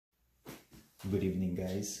Good evening,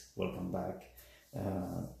 guys. Welcome back.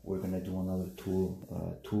 We're gonna do another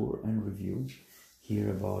tour and review.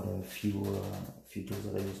 Hear about a few tools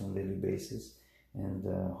that I use on a daily basis, and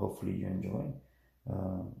hopefully you enjoy.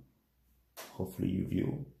 Uh, Hopefully you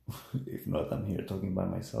view. If not, I'm here talking by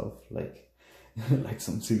myself, like like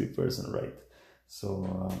some silly person, right?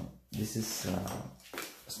 So this is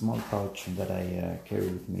a small pouch that I carry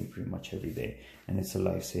with me pretty much every day, and it's a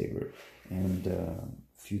lifesaver. And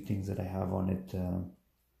few things that I have on it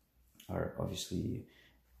are obviously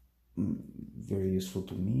very useful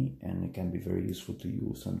to me, and it can be very useful to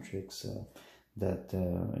you. Some tricks that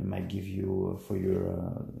it might give you for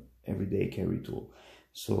your everyday carry tool.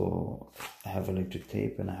 So I have electric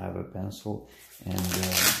tape and I have a pencil, and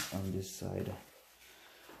on this side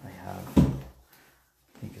I have,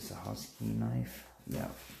 I think it's a Husky knife. Yeah,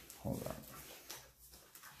 hold on.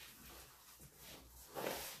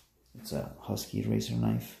 It's a Husky razor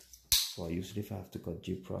knife, so I use it if I have to cut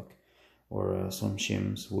gyprock or some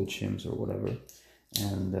shims, wood shims or whatever.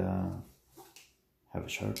 And have a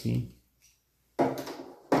Sharpie.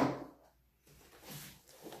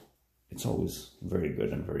 It's always very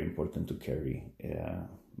good and very important to carry a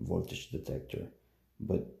voltage detector,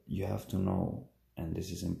 but you have to know, and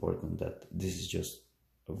this is important, that this is just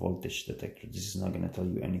a voltage detector. This is not going to tell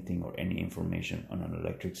you anything or any information on an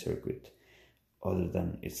electric circuit other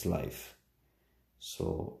than its life.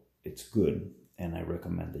 So it's good, and I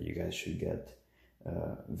recommend that you guys should get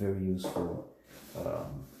very useful,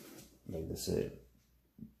 like I said,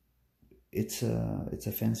 it's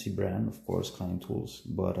a fancy brand, of course, Klein tools,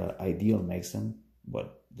 but Ideal makes them,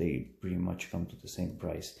 but they pretty much come to the same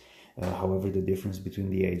price. However, the difference between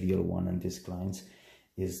the Ideal one and this Klein's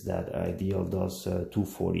is that Ideal does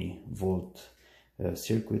 240 volt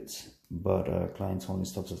circuits, but Klein's only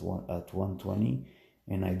stops at 120.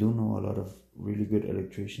 And I do know a lot of really good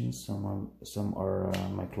electricians. Some are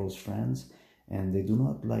my close friends, and they do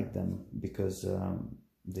not like them because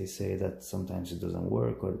they say that sometimes it doesn't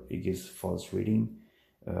work or it gives false reading.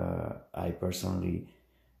 I personally,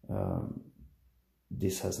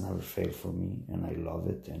 this has never failed for me, and I love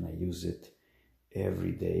it and I use it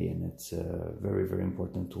every day, and it's a very, very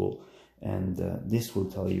important tool. And this will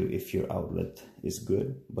tell you if your outlet is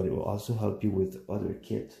good, but it will also help you with other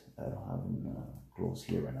kit. I don't have them close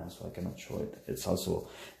here right now, so I cannot show it. It's also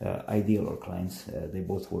Ideal or Klein's, they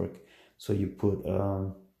both work. So you put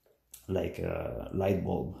like a light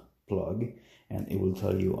bulb plug, and it will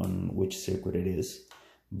tell you on which circuit it is.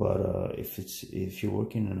 But if you're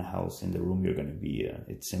working in a house, in the room you're going to be,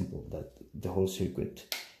 it's simple that the whole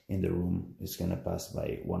circuit in the room is going to pass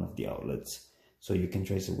by one of the outlets. So you can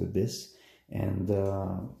trace it with this. And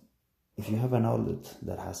if you have an outlet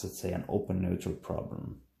that has, let's say, an open neutral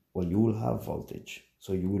problem, well, you will have voltage,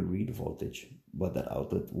 so you will read voltage, but that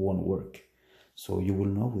outlet won't work. So you will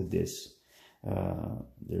know with this.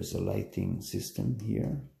 There's a lighting system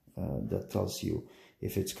here that tells you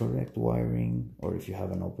if it's correct wiring, or if you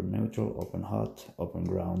have an open neutral, open hot, open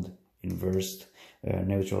ground, inversed,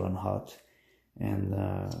 neutral and hot, and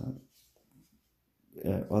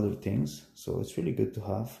other things. So it's really good to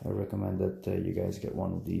have. I recommend that you guys get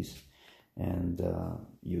one of these and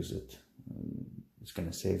use it. It's going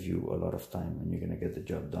to save you a lot of time, and you're going to get the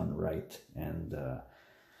job done right. And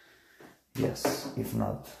yes, if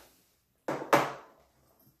not,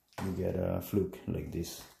 you get a Fluke like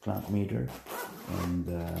this Clampmeter. And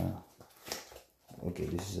okay,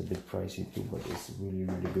 this is a bit pricey too, but it's really,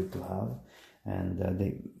 really good to have. And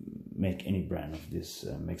they make any brand of this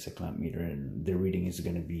makes a Clampmeter, and the reading is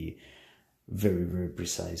going to be very, very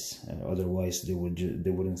precise. Otherwise they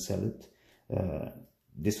wouldn't sell it.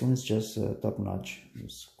 This one is just top notch.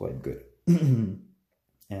 It's quite good.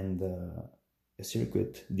 And a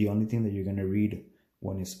circuit, the only thing that you're going to read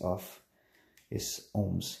when it's off is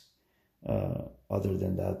ohms. Other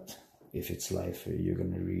than that, if it's live, you're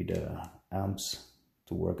going to read amps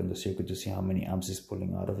to work on the circuit to see how many amps is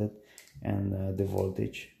pulling out of it, and the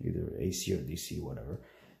voltage, either AC or DC, whatever.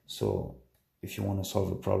 So if you want to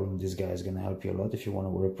solve a problem, this guy is going to help you a lot. If you want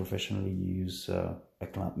to work professionally, you use a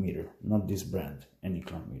Clampmeter, not this brand, any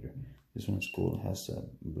Clampmeter. This one is cool. It has a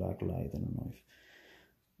black light. I don't know if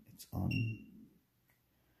it's on.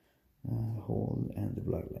 Hold, and the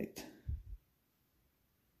black light.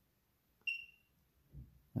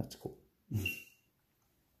 That's cool.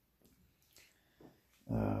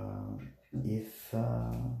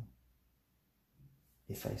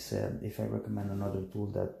 If I recommend another tool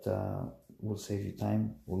that will save you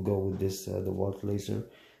time, we'll go with this Dewalt laser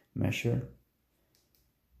measure.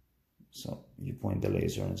 So you point the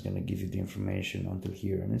laser and it's going to give you the information until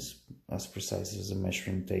here, and it's as precise as a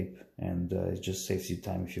measuring tape, and it just saves you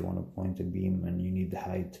time if you want to point a beam and you need the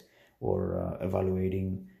height, or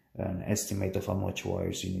evaluating an estimate of how much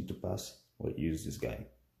wires you need to pass. Well, use this guy.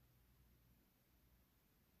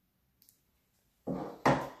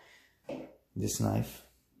 This knife,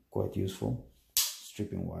 quite useful,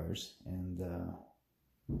 stripping wires, and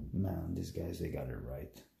man, these guys, they got it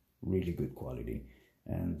right. Really good quality,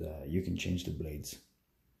 and you can change the blades.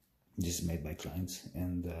 This is made by Klein,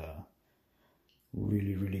 and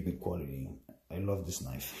really, really good quality. I love this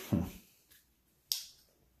knife.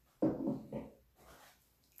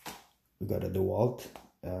 We got a Dewalt.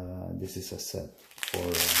 This is a set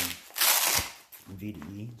for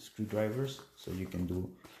VDE screwdrivers, so you can do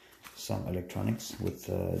some electronics with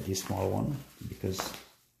this small one, because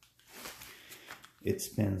it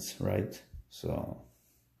spins, right? So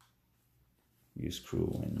you screw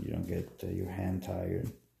and you don't get your hand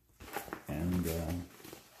tired. And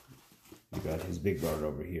you got his big guard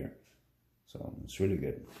over here, so it's really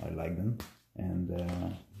good. I like them, and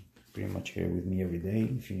pretty much here with me every day.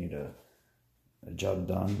 If you need a job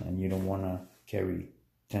done and you don't want to carry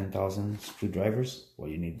 10,000 screwdrivers, well,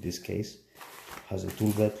 you need this case. Has a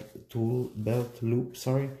tool belt loop,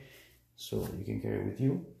 sorry, so you can carry it with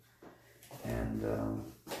you. And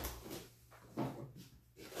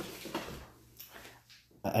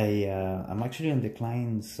I'm actually on the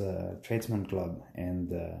Klein's Tradesman Club,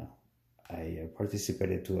 and I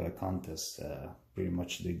participated to a contest. Pretty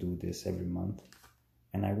much they do this every month,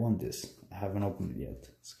 and I won this. I haven't opened it yet.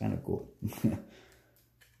 It's kind of cool.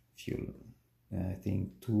 I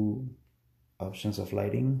think 2 options of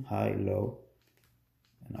lighting: high, low,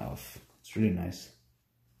 and off. It's really nice.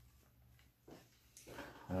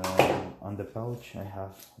 On the pouch I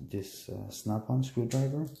have this snap-on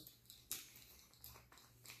screwdriver.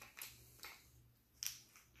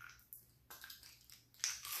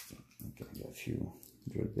 Okay, I got a few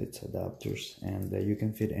drill bits, adapters, and you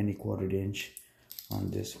can fit any 1/4 inch on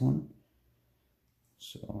this one.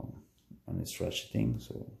 So, and it's ratcheting,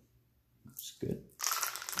 so it's good.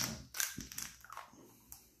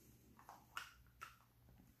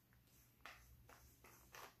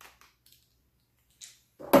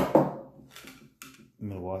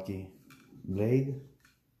 Milwaukee blade,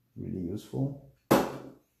 really useful.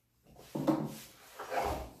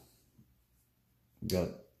 Got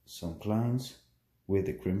some Kleins with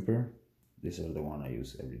the crimper. These are the one I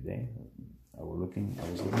use every day. I was looking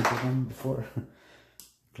for them before.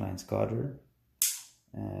 Klein's cotter,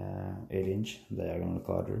 8-inch diagonal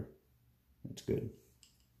cotter. It's good.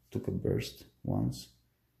 Took a burst once.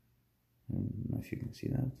 I don't know if you can see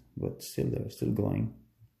that, but still they're still going.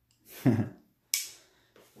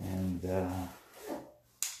 And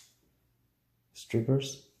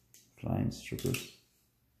strippers, Klein strippers,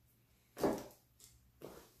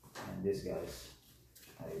 and these guys,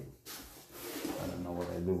 I don't know what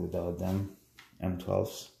I do without them.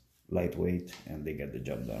 M12s, lightweight, and they get the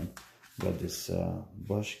job done. Got this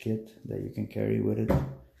Bosch kit that you can carry with it,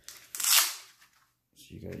 so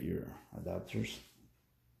you got your adapters,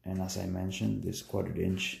 and as I mentioned, this 1/4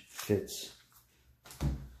 inch fits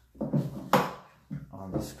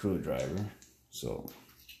on the screwdriver, so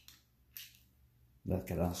that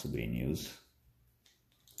can also be in use.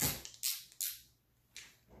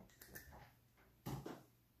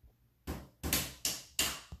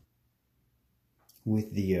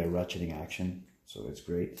 With the ratcheting action, so it's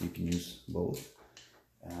great. You can use both,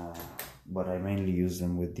 but I mainly use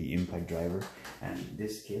them with the impact driver. And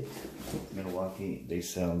this kit, Milwaukee, they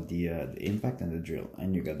sell the impact and the drill,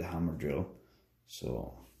 and you got the hammer drill,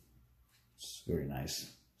 so it's very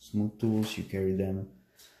nice. Smooth tools, you carry them,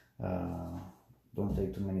 don't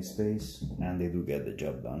take too many space, and they do get the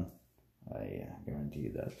job done. I guarantee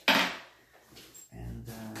you that. And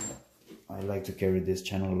I like to carry this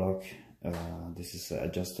channel lock. This is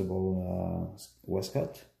adjustable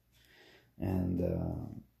Westcott, and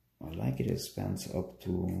I like it. It spans up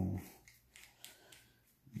to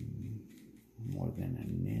more than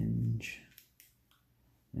an inch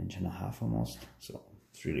and a half almost, so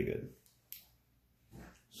it's really good.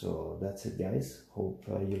 So that's it, guys. Hope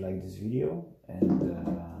you like this video, and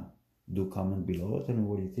do comment below, tell me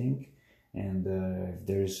what you think, and if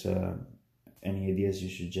there's any ideas you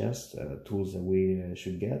suggest, tools that we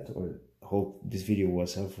should get, or hope this video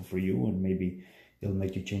was helpful for you, and maybe it'll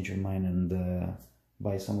make you change your mind and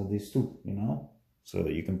buy some of these too, you know, so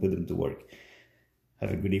you can put them to work.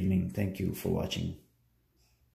 Have a good evening. Thank you for watching.